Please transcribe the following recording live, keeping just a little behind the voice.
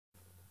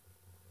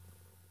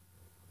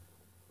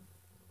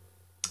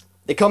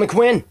They call me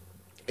KWIN,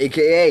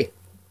 aka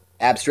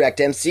Abstract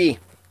MC.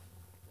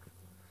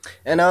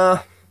 And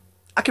I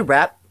can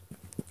rap,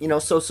 you know,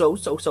 so.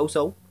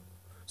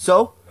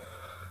 So,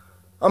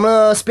 I'm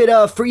gonna spit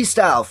a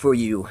freestyle for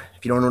you.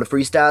 If you don't know what a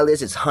freestyle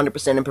is, it's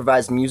 100%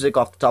 improvised music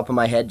off the top of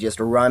my head, just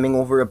rhyming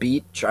over a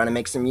beat, trying to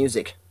make some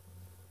music.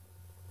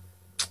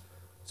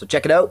 So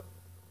check it out.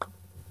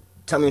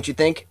 Tell me what you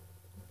think.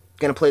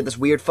 Gonna play this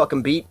weird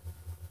fucking beat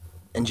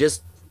and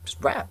just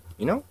rap,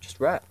 you know? Just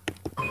rap.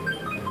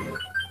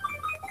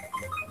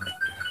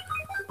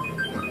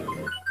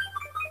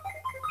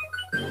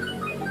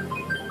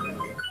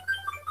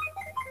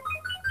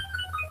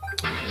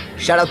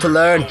 Shout out to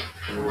Learn.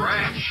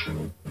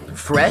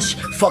 Fresh?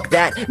 Fuck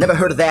that, never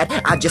heard of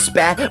that. I just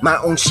spat my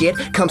own shit.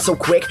 Come so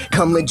quick,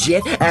 come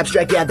legit.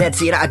 Abstract, yeah,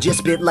 that's it. I just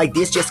spit like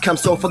this, just come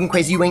so fucking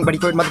crazy. You ain't ready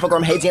for it, motherfucker.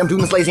 I'm hazy, I'm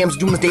doing this lazy, I'm just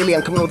doing this daily.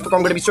 I'm coming with fuck,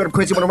 I'm gonna be sort of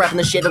crazy when I'm rapping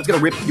this shit. I'm just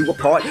gonna rip you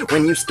apart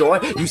when you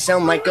start. You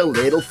sound like a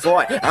little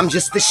fart. I'm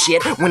just the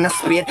shit when I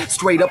spit,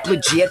 straight up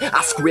legit.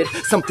 I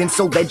script something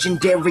so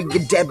legendary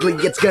and deadly.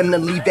 It's gonna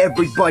leave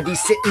everybody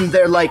sitting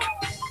there like,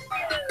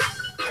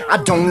 I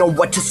don't know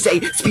what to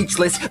say,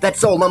 speechless,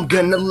 that's all I'm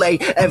gonna lay.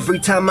 Every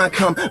time I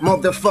come,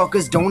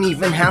 motherfuckers don't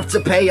even have to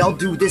pay. I'll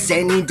do this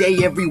any day,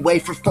 every way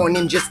for fun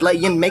and just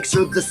lay and make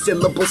sure the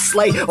syllables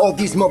slay. All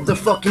these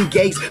motherfucking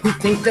gays who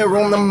think they're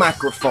on the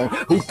microphone,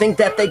 who think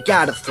that they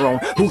got a throne,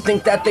 who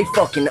think that they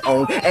fucking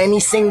own any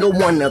single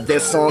one of their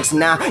songs.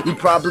 Nah, you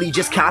probably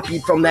just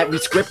copied from that,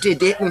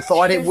 re-scripted it and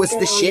thought it was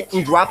the shit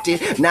and dropped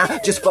it. Nah,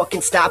 just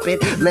fucking stop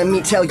it. Let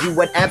me tell you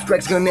what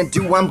Abstract's gonna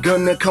do. I'm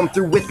gonna come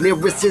through with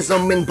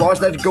lyricism and bars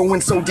that are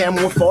going so damn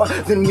more far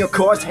than your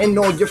cars and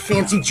all your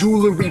fancy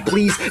jewelry,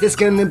 please. It's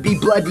gonna be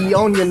bloody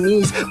on your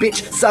knees.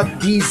 Bitch, suck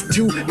these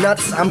two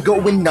nuts. I'm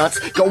going nuts,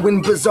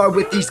 going bizarre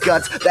with these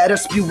guts that are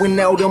spewing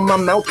out of my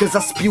mouth, cause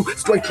I spew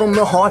straight from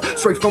the heart,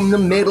 straight from the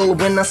middle.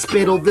 When I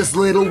spittle this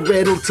little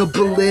riddle to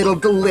belittle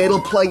the little,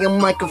 play 'em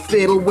like a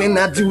fiddle. When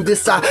I do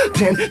this, I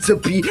tend to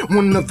be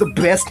one of the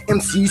best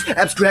MCs.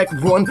 Abstract,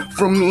 run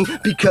from me,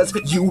 because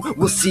you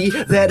will see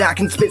that I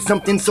can spit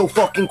something so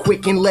fucking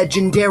quick and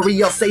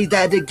legendary. I'll say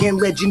that again,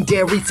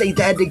 legendary, say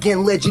that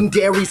again,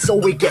 legendary, so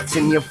it gets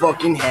in your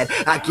fucking head.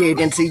 I get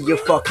into your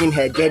fucking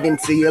head, get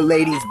into your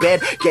lady's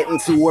bed, get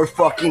into her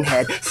fucking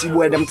head. See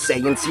what I'm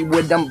saying, see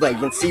what I'm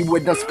laying, see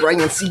what I'm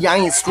spraying. See, I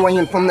ain't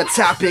straying from the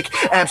topic.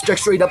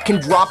 Abstract straight up can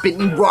drop it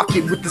and rock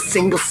it with a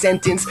single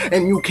sentence,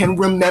 and you can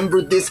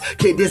remember this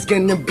kid is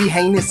gonna be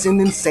heinous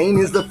and insane.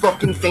 Is the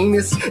fucking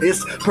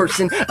famousest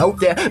person out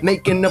there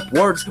making up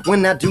words.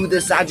 When I do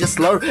this, I just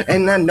slur,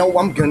 and I know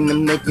I'm gonna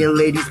make your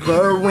ladies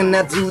purr. When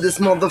I do this,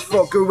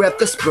 motherfucker, at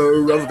the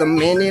spur of the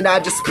minute, I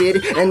just spit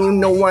it, and you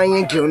know I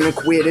ain't gonna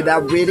quit it. I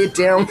writ it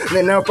down,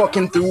 then I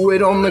fucking threw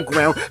it on the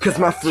ground, cause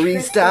my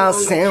freestyle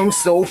sounds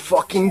so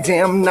fucking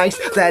damn nice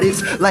that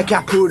it's like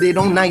I put it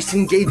on ice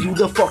and gave you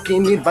the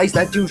fucking advice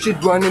that you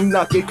should run and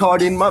not get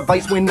caught in my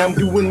vice. When I'm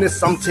doing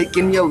this, I'm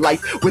taking your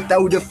life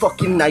without a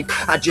fucking knife.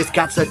 I just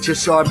got such a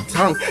sharp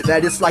tongue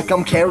that it's like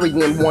I'm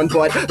carrying one,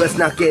 but let's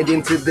not get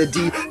into the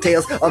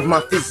details of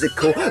my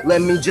physical.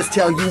 Let me just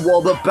tell you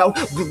all about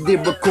the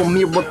lyrical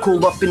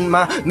miracle up in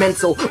my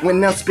mental.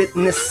 When I'm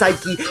spitting this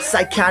psyche,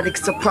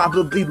 psychotics are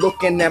probably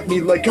looking at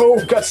me like,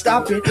 oh god,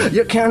 stop it,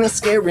 you're kinda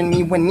scaring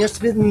me. When you're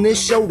spitting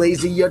this show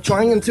lazy, you're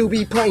trying to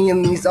be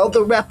playing these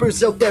other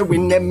rappers out there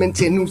in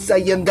Edmonton who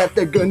saying that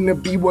they're gonna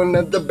be one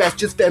of the best.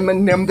 Just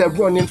Eminem, they're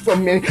running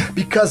from me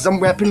because I'm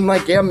rapping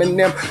like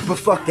Eminem. But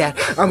fuck that,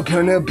 I'm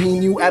gonna be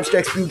new.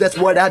 Abstract spew, that's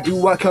what I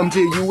do. I come to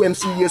you,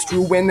 MC is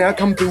true, when I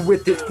come through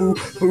with this food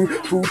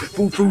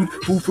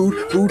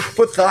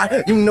for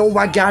thought. You know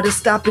I gotta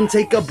stop and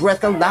take a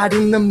breath a lot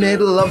in the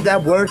middle of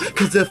that word,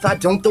 cause if I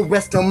don't, the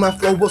rest of my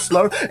flow will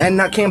slur,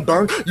 and I can't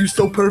burn you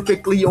so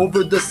perfectly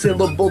over the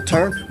syllable.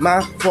 Turn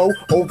my flow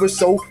over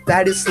so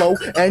that it's slow,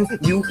 and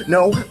you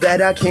know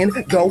that I can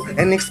go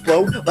and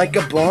explode like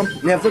a bomb.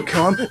 Never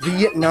come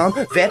Vietnam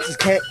vets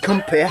can't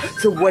compare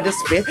to what I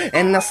spit,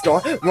 and I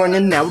start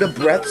running out of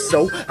breath,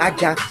 so I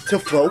got to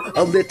flow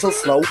a little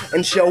slow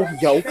and show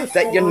yo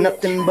that you're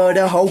nothing but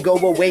a hoe. Go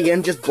away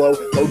and just blow,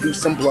 go do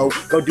some blow,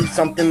 go do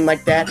something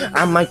like that.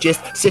 I might just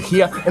sit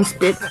here and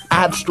spit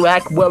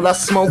abstract while I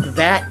smoke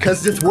that,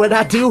 cause it's what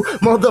I do,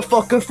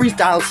 motherfucker,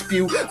 freestyle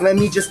spew. Let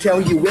me just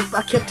tell you, if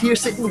I kept here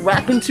sitting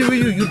rapping to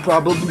you, you'd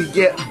probably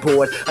get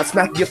bored. I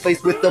smack your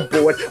face with the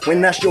board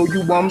when I show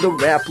you I'm the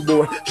rap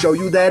lord. Show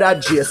you that I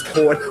just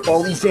poured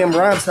all these damn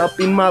rhymes up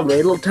in my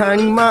little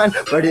tiny mind,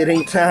 but it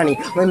ain't tiny,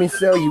 let me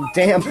tell you,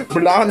 damn,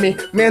 blimey,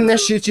 man, that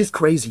shit just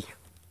crazy.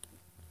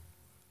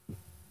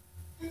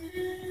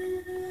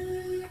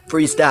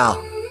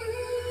 Freestyle.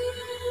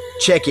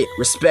 Check it,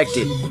 respect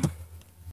it.